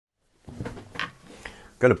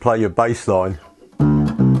Going to play your bass line.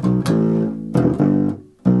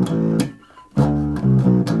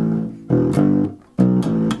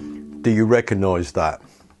 Do you recognise that?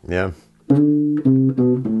 Yeah.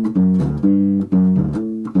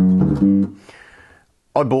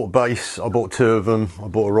 I bought a bass, I bought 2 of them. I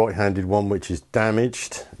bought a right-handed one which is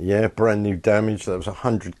damaged, yeah, brand new damage. That was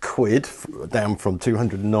 100 quid, down from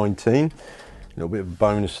 219. A little bit of a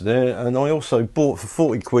bonus there. And I also bought for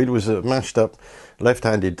 40 quid was a mashed up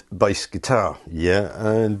left-handed bass guitar, yeah,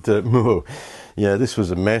 and yeah, this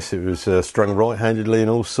was a mess. It was strung right-handedly and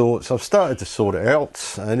all sorts. I've started to sort it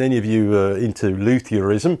out, and any of you into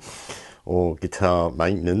luthierism or guitar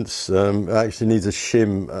maintenance, actually needs a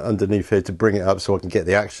shim underneath here to bring it up so I can get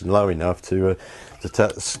the action low enough to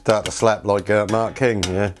start to slap like Mark King.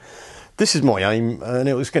 Yeah, this is my aim, and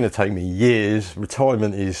it was going to take me years.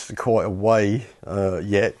 Retirement is quite a way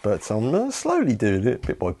yet, but I'm slowly doing it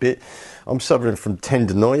bit by bit. I'm suffering from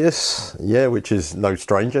tendonitis, yeah, which is no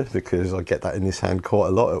stranger because I get that in this hand quite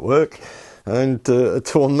a lot at work. And a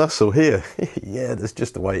torn muscle here. Yeah, that's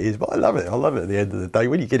just the way it is, but I love it. I love it at the end of the day.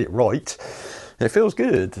 When you get it right, it feels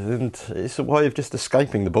good, and it's a way of just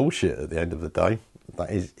escaping the bullshit at the end of the day.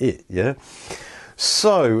 That is it, yeah.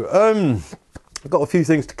 So, I've got a few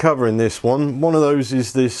things to cover in this one. One of those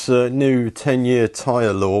is this new 10-year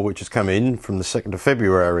tyre law, which has come in from the 2nd of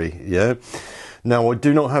February, yeah. Now, I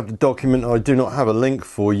do not have the document. I do not have a link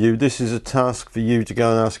for you. This is a task for you to go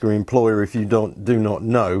and ask your employer if you do not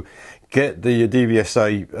know. Get the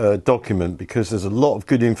DVSA document, because there's a lot of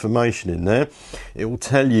good information in there. It will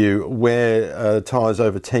tell you where tyres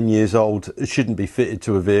over 10 years old shouldn't be fitted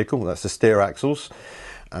to a vehicle. That's the steer axles.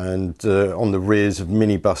 And on the rears of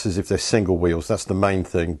minibuses if they're single wheels. That's the main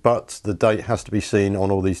thing. But the date has to be seen on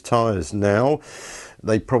all these tyres now.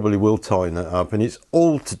 They probably will tighten it up, and it's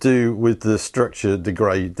all to do with the structure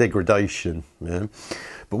degradation. Yeah.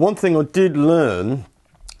 But one thing I did learn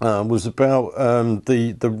was about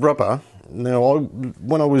the rubber. Now,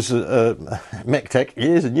 when I was mech tech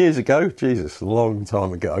years and years ago, Jesus, a long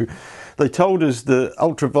time ago, they told us that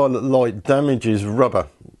ultraviolet light damages rubber,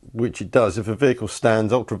 which it does. If a vehicle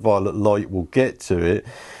stands, ultraviolet light will get to it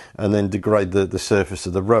and then degrade the surface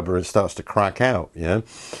of the rubber. It starts to crack out, yeah.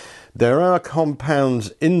 There are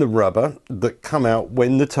compounds in the rubber that come out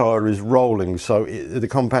when the tyre is rolling. So the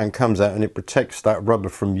compound comes out and it protects that rubber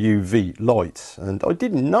from UV light. And I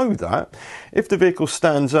didn't know that. If the vehicle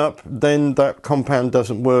stands up, then that compound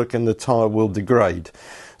doesn't work and the tyre will degrade.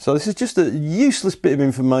 So this is just a useless bit of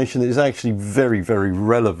information that is actually very, very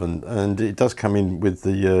relevant. And it does come in with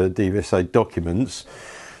the DVSA documents.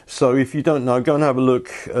 So if you don't know, go and have a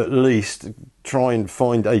look. At least try and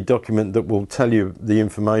find a document that will tell you the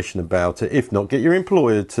information about it. If not, get your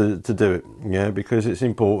employer to do it, yeah, because it's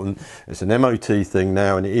important. It's an MOT thing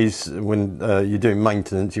now, and it is when you're doing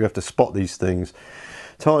maintenance, you have to spot these things.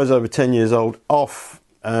 Tyres over 10 years old off,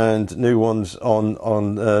 and new ones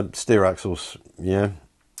on steer axles, yeah.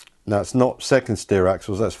 Now, it's not second steer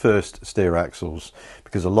axles, that's first steer axles,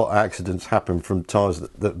 because a lot of accidents happen from tyres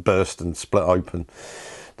that burst and split open.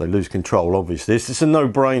 They lose control, obviously. It's a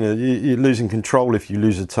no-brainer. You're losing control if you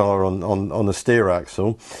lose a tyre on a steer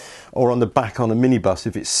axle, or on the back on a minibus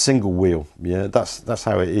if it's single wheel. Yeah, that's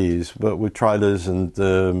how it is. But with trailers and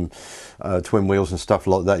twin wheels and stuff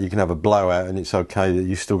like that, you can have a blowout and it's okay that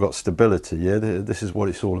you've still got stability. Yeah, this is what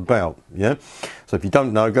it's all about. Yeah, so if you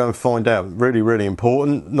don't know, go and find out. Really, really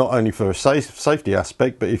important, not only for a safety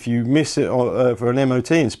aspect, but if you miss it for an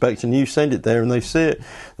MOT inspection, you send it there and they see it,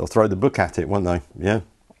 they'll throw the book at it, won't they? Yeah.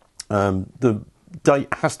 The date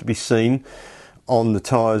has to be seen on the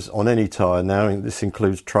tyres, on any tyre now, and this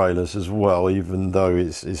includes trailers as well, even though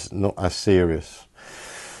it's not as serious.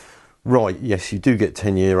 Right, yes, you do get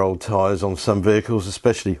 10-year-old tyres on some vehicles,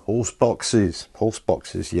 especially horse boxes. Horse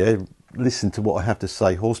boxes, yeah. Listen to what I have to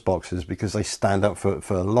say, horse boxes, because they stand up for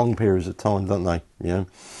long periods of time, don't they? Yeah.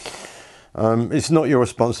 It's not your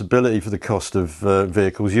responsibility for the cost of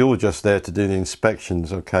vehicles. You're just there to do the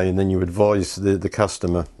inspections, okay, and then you advise the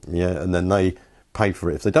customer, yeah, and then they pay for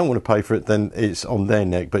it. If they don't want to pay for it, then it's on their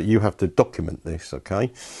neck, but you have to document this,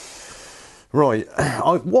 okay? Right,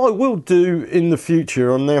 what I will do in the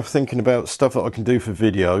future, I'm now thinking about stuff that I can do for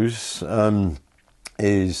videos,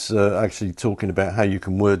 is actually talking about how you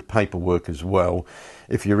can word paperwork as well.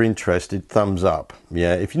 If you're interested, thumbs up,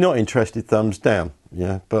 yeah. If you're not interested, thumbs down.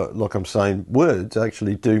 Yeah, but like I'm saying, words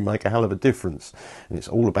actually do make a hell of a difference, and it's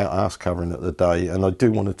all about arse covering at the day. And I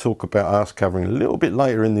do want to talk about arse covering a little bit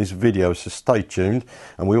later in this video, so stay tuned.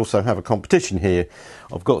 And we also have a competition here.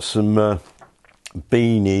 I've got some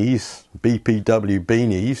beanies, BPW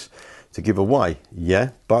beanies, to give away.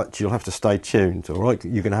 Yeah, but you'll have to stay tuned. All right,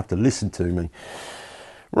 you're going to have to listen to me.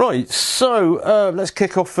 Right, so let's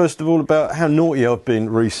kick off first of all about how naughty I've been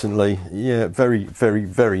recently. Yeah, very, very,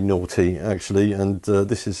 very naughty actually, and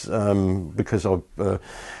this is because I've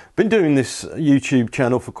been doing this YouTube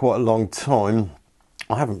channel for quite a long time.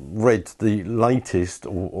 I haven't read the latest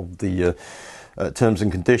of the terms and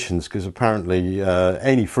conditions, because apparently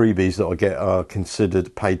any freebies that I get are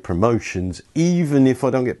considered paid promotions, even if I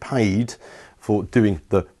don't get paid for doing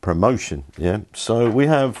the promotion. Yeah, so we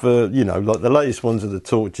have you know, like the latest ones are the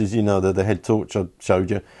torches. You know, the head torch I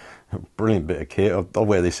showed you, brilliant bit of kit. I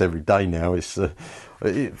wear this every day now. It's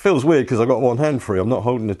it feels weird because I've got one hand free. I'm not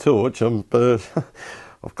holding the torch. I'm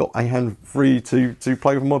I've got a hand free to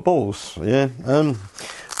play with my balls. Yeah,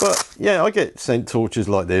 but yeah, I get sent torches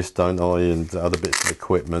like this, don't I, and other bits of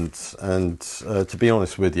equipment. And to be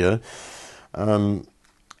honest with you,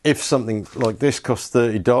 if something like this costs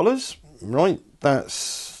 $30, right,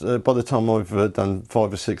 that's by the time I've done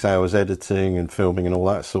 5 or 6 hours editing and filming and all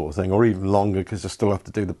that sort of thing, or even longer because I still have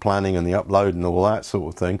to do the planning and the upload and all that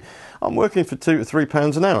sort of thing, I'm working for £2 to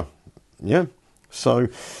 £3 an hour. Yeah, so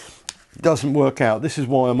it doesn't work out. This is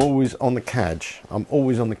why I'm always on the cadge. I'm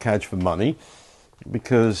always on the cadge for money,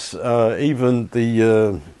 because even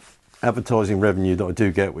the advertising revenue that I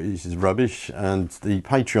do get, which is rubbish, and the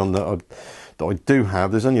Patreon that I do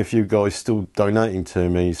have, there's only a few guys still donating to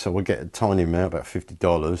me, so I get a tiny amount, about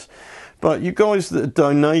 $50. But you guys that are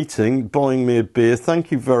donating, buying me a beer,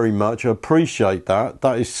 thank you very much. I appreciate that.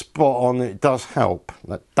 That is spot on. It does help.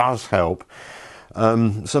 That does help.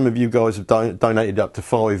 Some of you guys have donated up to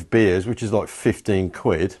 5 beers, which is like 15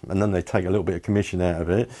 quid, and then they take a little bit of commission out of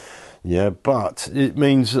it. Yeah, but it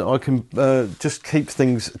means that I can just keep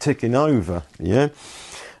things ticking over. Yeah.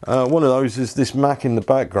 One of those is this Mac in the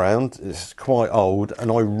background. It's quite old,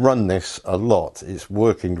 and I run this a lot. It's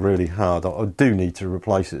working really hard. I do need to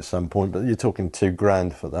replace it at some point, but you're talking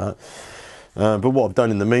 $2 for that. But what I've done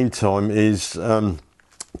in the meantime is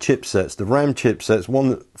chipsets, the RAM chipsets. One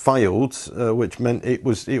that failed, which meant it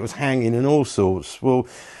was hanging and all sorts. Well,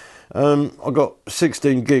 I got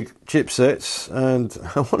 16 gig chipsets, and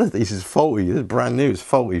one of these is faulty. It's brand new, it's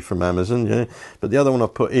faulty from Amazon, yeah. But the other one I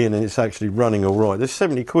put in, and it's actually running all right. There's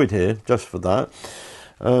 70 quid here just for that.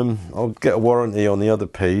 I'll get a warranty on the other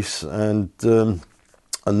piece, and then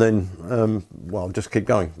well, I'll just keep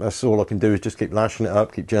going. That's all I can do, is just keep lashing it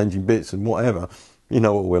up, keep changing bits and whatever. You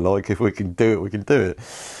know what we're like. If we can do it, we can do it.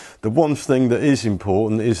 The one thing that is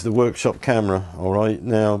important is the workshop camera. All right,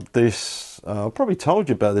 now this, I've probably told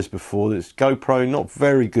you about this before. This GoPro, not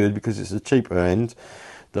very good because it's a cheaper end.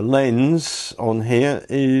 The lens on here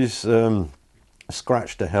is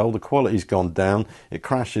scratched to hell. The quality's gone down. It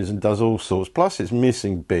crashes and does all sorts. Plus, it's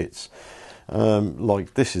missing bits.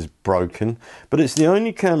 Like this is broken, but it's the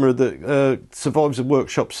only camera that survives a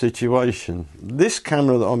workshop situation. This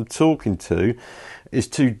camera that I'm talking to is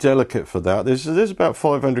too delicate for that. There's about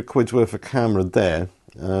 500 quid's worth of camera there,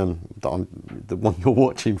 the one you're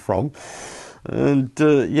watching from, and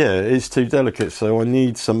yeah, it's too delicate, so I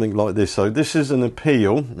need something like this. So this is an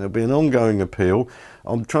appeal. It'll be an ongoing appeal.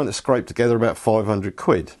 I'm trying to scrape together about 500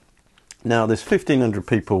 quid. Now, there's 1,500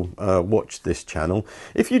 people watch this channel.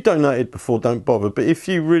 If you donated before, don't bother. But if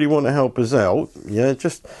you really want to help us out, yeah,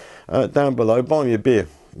 just down below, buy me a beer.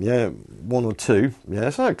 Yeah, 1 or 2. Yeah,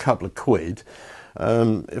 it's only a couple of quid.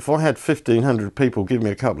 If I had 1,500 people give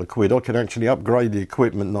me a couple of quid, I could actually upgrade the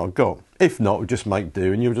equipment that I've got. If not, we'll just make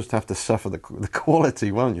do, and you'll just have to suffer the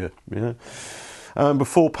quality, won't you? Yeah.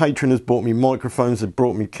 Before, Patreon bought me microphones, they've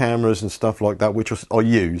brought me cameras and stuff like that, which I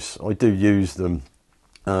use. I do use them.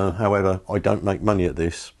 However, I don't make money at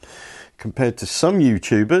this compared to some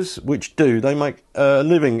YouTubers which do. They make a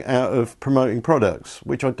living out of promoting products,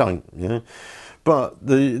 which I don't. Yeah, but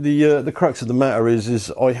the crux of the matter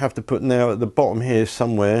is I have to put now at the bottom here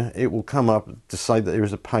somewhere. It will come up to say that there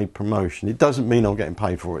is a paid promotion. It doesn't mean I'm getting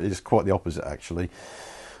paid for it. It's quite the opposite, actually.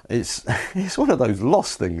 It's one of those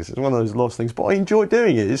lost things. It's one of those lost things. But I enjoy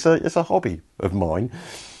doing it. It's a hobby of mine.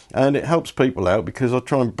 And it helps people out because I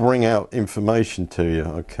try and bring out information to you,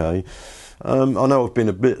 okay? I know I've been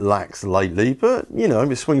a bit lax lately, but, you know,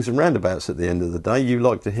 it swings and roundabouts at the end of the day. You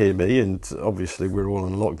like to hear me, and obviously we're all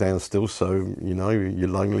on lockdown still, so, you know, you're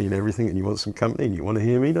lonely and everything, and you want some company, and you want to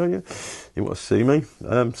hear me, don't you? You want to see me.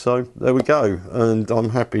 So there we go, and I'm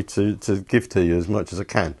happy to give to you as much as I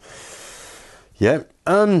can. Yeah,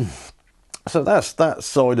 so that's that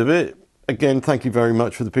side of it. Again, thank you very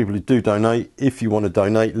much for the people who do donate. If you want to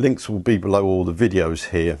donate, links will be below all the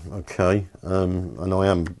videos here, okay? And I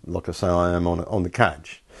am, like I say, I am on the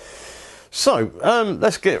catch. So,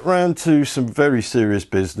 let's get round to some very serious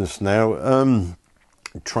business now.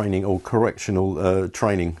 Training, or correctional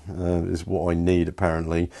training is what I need,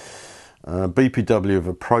 apparently. BPW have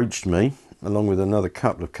approached me along with another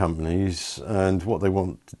couple of companies, and what they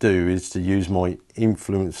want to do is to use my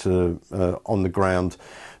influencer on the ground,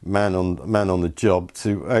 man on the job,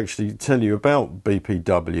 to actually tell you about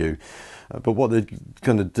BPW. But what they're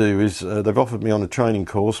going to do is they've offered me on a training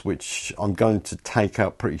course, which I'm going to take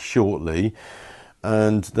up pretty shortly,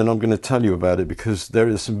 and then I'm going to tell you about it, because there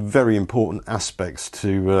are some very important aspects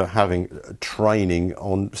to having training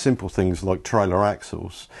on simple things like trailer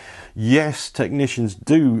axles. Yes, technicians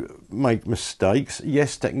do make mistakes.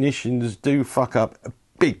 Yes, technicians do fuck up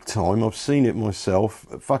big time. I've seen it myself,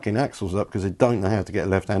 fucking axles up because they don't know how to get a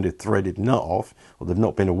left-handed threaded nut off, or they've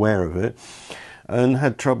not been aware of it, and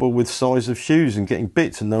had trouble with size of shoes and getting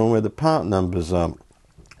bits and knowing where the part numbers are.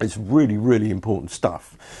 It's really, really important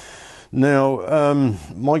stuff. Now,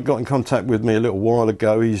 Mike got in contact with me a little while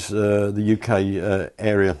ago. He's the UK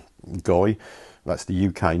area guy. That's the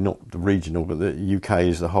UK, not the regional, but the UK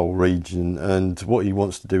is the whole region. And what he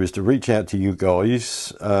wants to do is to reach out to you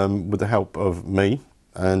guys with the help of me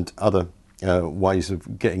and other ways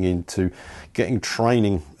of getting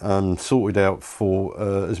training sorted out for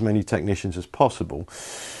as many technicians as possible.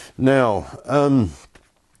 Now,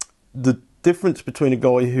 the difference between a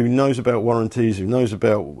guy who knows about warranties, who knows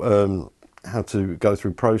about how to go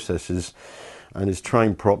through processes and is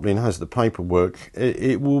trained properly and has the paperwork,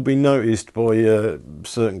 it will be noticed by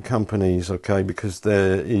certain companies, okay, because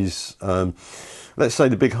there is, let's say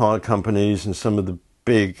the big hire companies and some of the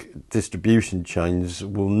big distribution chains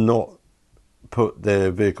will not put their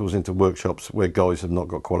vehicles into workshops where guys have not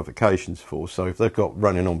got qualifications for. So if they've got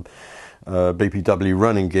running on BPW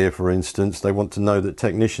running gear, for instance, they want to know that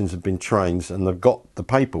technicians have been trained and they've got the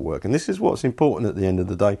paperwork. And this is what's important at the end of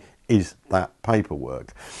the day, is that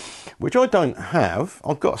paperwork, which I don't have.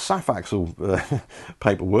 I've got SAF axle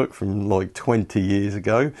paperwork from like 20 years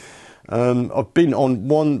ago. I've been on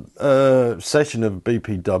one session of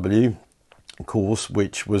BPW course,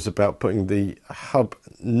 which was about putting the hub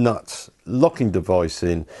nut locking device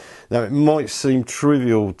in. Now, it might seem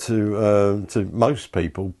trivial to most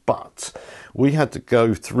people, but we had to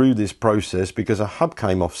go through this process because a hub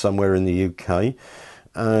came off somewhere in the UK,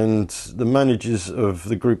 and the managers of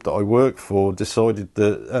the group that I work for decided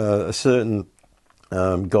that a certain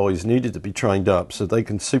guys needed to be trained up so they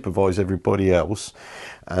can supervise everybody else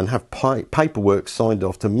and have paperwork signed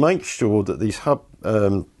off to make sure that these hub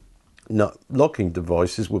nut locking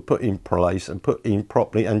devices were put in place and put in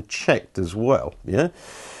properly and checked as well. Yeah,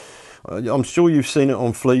 I'm sure you've seen it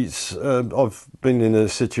on fleets. I've been in a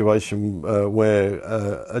situation where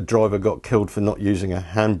a driver got killed for not using a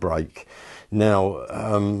handbrake. Now,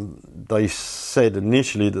 they said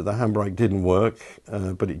initially that the handbrake didn't work,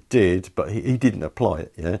 but it did, but he didn't apply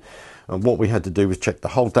it. Yeah, and what we had to do was check the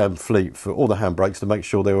whole damn fleet for all the handbrakes to make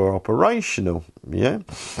sure they were operational. Yeah.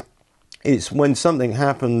 It's when something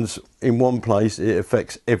happens in one place, it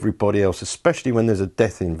affects everybody else, especially when there's a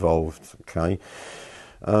death involved, okay?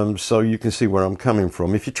 So you can see where I'm coming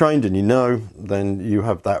from. If you're trained and you know, then you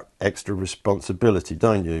have that extra responsibility,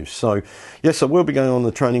 don't you? So, yes, I will be going on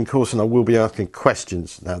the training course and I will be asking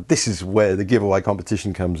questions. Now, this is where the giveaway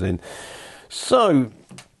competition comes in. So,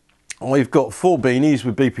 I've got 4 beanies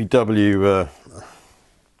with BPW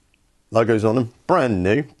logos on them, brand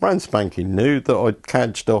new, brand spanking new, that I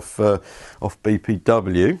cadged off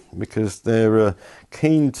BPW because they're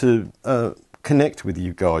keen to connect with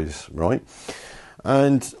you guys, right?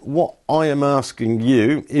 And what I am asking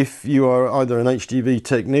you, if you are either an HGV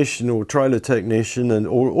technician or trailer technician,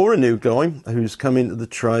 or a new guy who's come into the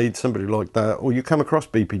trade, somebody like that, or you come across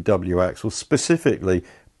BPW axles, specifically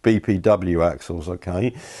BPW axles,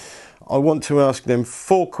 okay? I want to ask them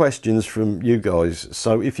 4 questions from you guys.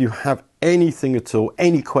 So if you have anything at all,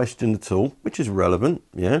 any question at all, which is relevant,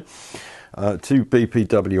 yeah, to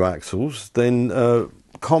BPW axles, then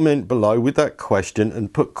comment below with that question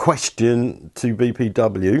and put question to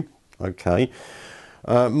BPW, okay?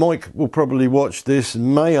 Mike will probably watch this,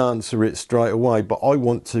 may answer it straight away, but I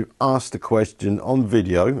want to ask the question on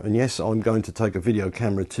video. And yes, I'm going to take a video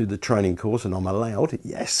camera to the training course, and I'm allowed,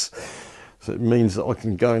 yes. So it means that I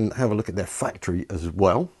can go and have a look at their factory as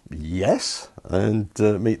well, yes, and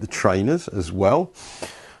meet the trainers as well,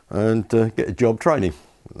 and get a job training.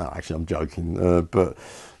 No, actually, I'm joking, but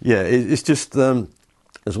yeah, it's just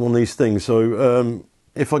it's one of these things. So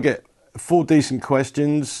if I get 4 decent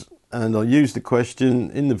questions and I use the question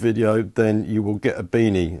in the video, then you will get a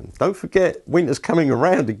beanie. Don't forget, winter's coming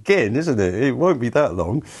around again, isn't it? It won't be that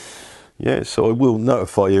long. Yeah, so I will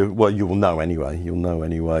notify you. Well, you will know anyway. You'll know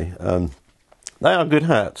anyway. They are good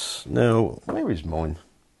hats. Now, where is mine?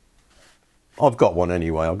 I've got one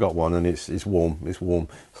anyway. I've got one, and it's warm. It's warm.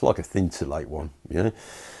 It's like a thin Thinsulate one, yeah.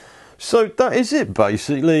 So that is it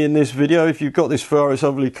basically in this video. If you've got this far, it's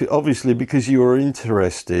obviously because you are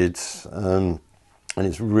interested, and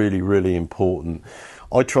it's really, really important.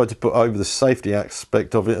 I try to put over the safety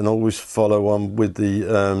aspect of it and always follow on with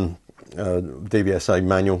the DVSA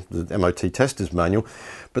manual, the MOT tester's manual,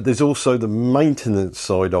 but there's also the maintenance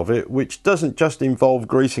side of it, which doesn't just involve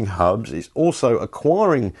greasing hubs, it's also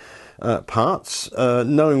acquiring parts,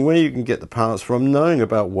 knowing where you can get the parts from, knowing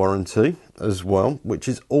about warranty as well, which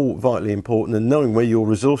is all vitally important, and knowing where your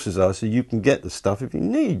resources are so you can get the stuff if you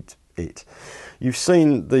need it. You've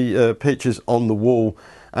seen the pictures on the wall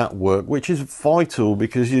at work, which is vital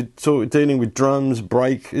because you're sort of dealing with drums,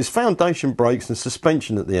 brake, it's foundation brakes and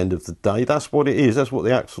suspension at the end of the day. That's what it is, that's what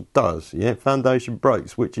the axle does, yeah, foundation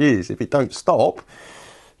brakes, which is, if it don't stop,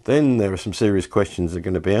 then there are some serious questions that are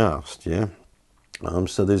going to be asked, yeah.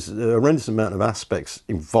 So there's a horrendous amount of aspects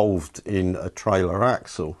involved in a trailer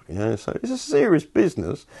axle, yeah, so it's a serious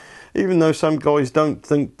business. Even though some guys don't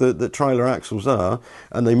think that trailer axles are,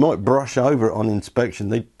 and they might brush over it on inspection,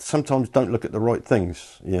 they sometimes don't look at the right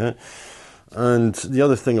things, yeah. And the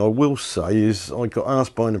other thing I will say is I got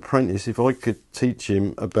asked by an apprentice if I could teach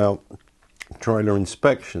him about trailer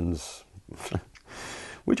inspections,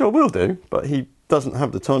 which I will do, but he doesn't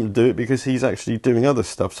have the time to do it because he's actually doing other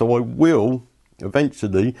stuff. So I will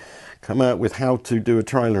eventually come out with how to do a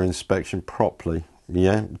trailer inspection properly.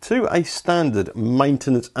 Yeah, to a standard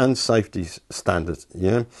maintenance and safety standard,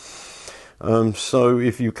 yeah. So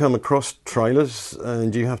if you come across trailers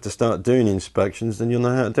and you have to start doing inspections, then you'll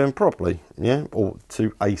know how to do them properly, yeah, or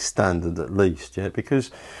to a standard at least, yeah, because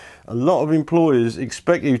a lot of employers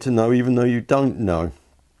expect you to know even though you don't know.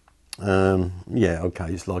 Yeah, okay,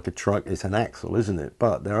 it's like a truck, it's an axle, isn't it?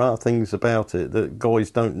 But there are things about it that guys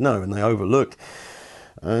don't know and they overlook.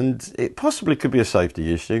 And it possibly could be a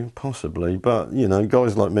safety issue, possibly, but you know,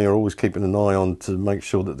 guys like me are always keeping an eye on to make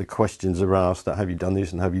sure that the questions are asked that have you done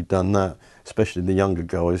this and have you done that, especially the younger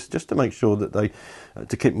guys, just to make sure that they,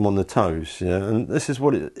 to keep them on their toes, yeah. And this is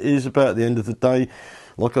what it is about at the end of the day.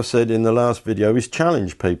 Like I said in the last video, is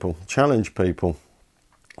challenge people, challenge people.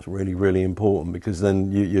 It's really, really important because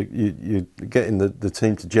then you're getting the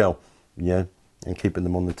team to gel, yeah, and keeping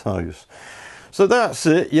them on the toes. So that's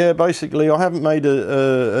it, yeah, basically I haven't made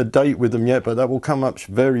a date with them yet, but that will come up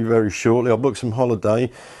very, very shortly. I'll book some holiday.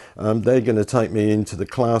 They're going to take me into the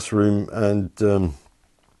classroom and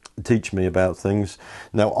teach me about things.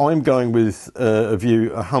 Now I'm going with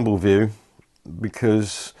a humble view,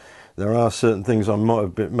 because there are certain things I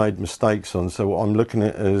might have made mistakes on, so what I'm looking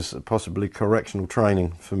at as possibly correctional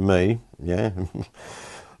training for me, yeah.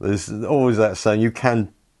 There's always that saying, you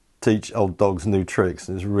can teach old dogs new tricks,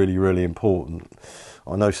 and it's really, really important.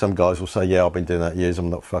 I know some guys will say, yeah, I've been doing that years,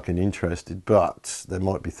 I'm not fucking interested, but there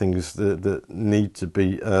might be things that need to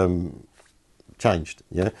be changed,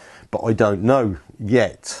 yeah. But I don't know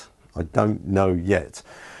yet. I don't know yet.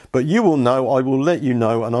 But you will know, I will let you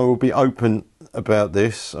know, and I will be open about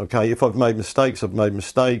this, okay? If I've made mistakes, I've made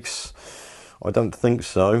mistakes. I don't think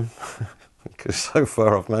so, because so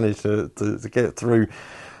far I've managed to get through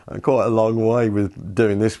quite a long way with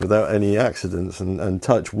doing this without any accidents, and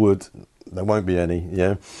touch wood, there won't be any,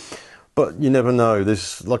 yeah. But you never know.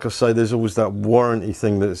 There's, like I say, there's always that warranty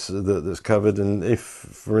thing that's covered, and if,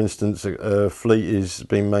 for instance, a fleet is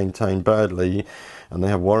being maintained badly and they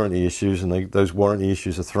have warranty issues, and those warranty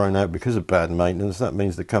issues are thrown out because of bad maintenance, that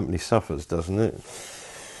means the company suffers, doesn't it?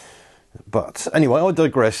 But anyway, I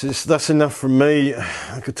digress. That's enough from me.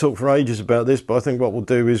 I could talk for ages about this, but I think what we'll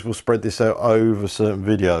do is we'll spread this out over certain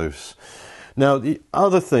videos. Now, the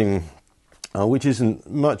other thing, which isn't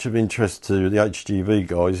much of interest to the HGV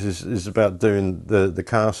guys, is about doing the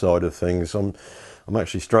car side of things. I'm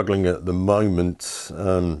actually struggling at the moment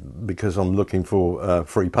because I'm looking for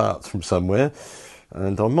free parts from somewhere,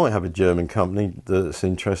 and I might have a German company that's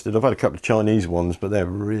interested. I've had a couple of Chinese ones, but they're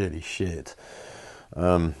really shit.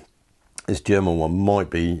 This German one might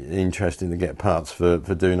be interesting to get parts for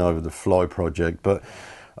doing over the fly project, but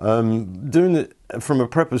doing it from a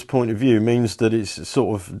prepper's point of view means that it's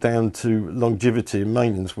sort of down to longevity and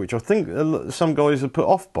maintenance, which I think some guys are put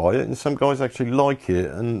off by it, and some guys actually like it,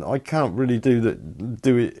 and I can't really do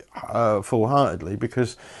it full-heartedly,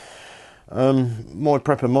 because my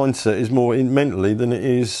prepper mindset is more mentally than it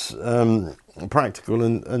is practical,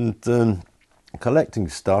 and collecting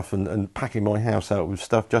stuff and packing my house out with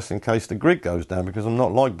stuff just in case the grid goes down, because I'm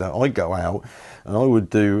not like that. I go out and I would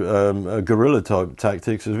do a guerrilla type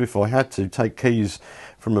tactics, as if I had to take keys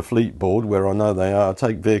from a fleet board where I know they are,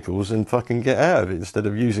 take vehicles and fucking get out of it instead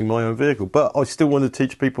of using my own vehicle. But I still want to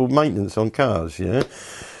teach people maintenance on cars, yeah.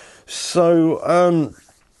 So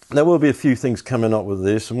There will be a few things coming up with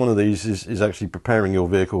this, and one of these is actually preparing your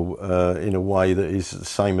vehicle in a way that is the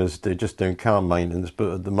same as they're just doing car maintenance.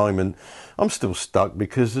 But at the moment, I'm still stuck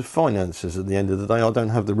because of finances. At the end of the day, I don't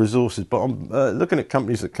have the resources. But I'm looking at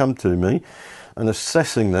companies that come to me and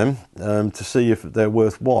assessing them to see if they're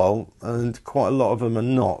worthwhile, and quite a lot of them are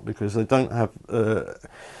not, because they don't have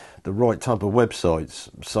the right type of websites.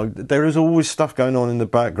 So there is always stuff going on in the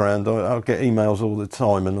background. I'll get emails all the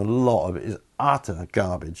time, and a lot of it is utter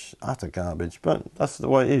garbage, but that's the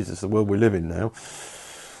way it is. It's the world we live in now.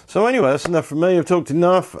 So anyway, that's enough from me. I've talked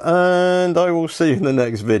enough, and I will see you in the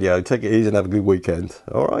next video. Take it easy and have a good weekend.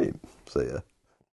 All right, see ya.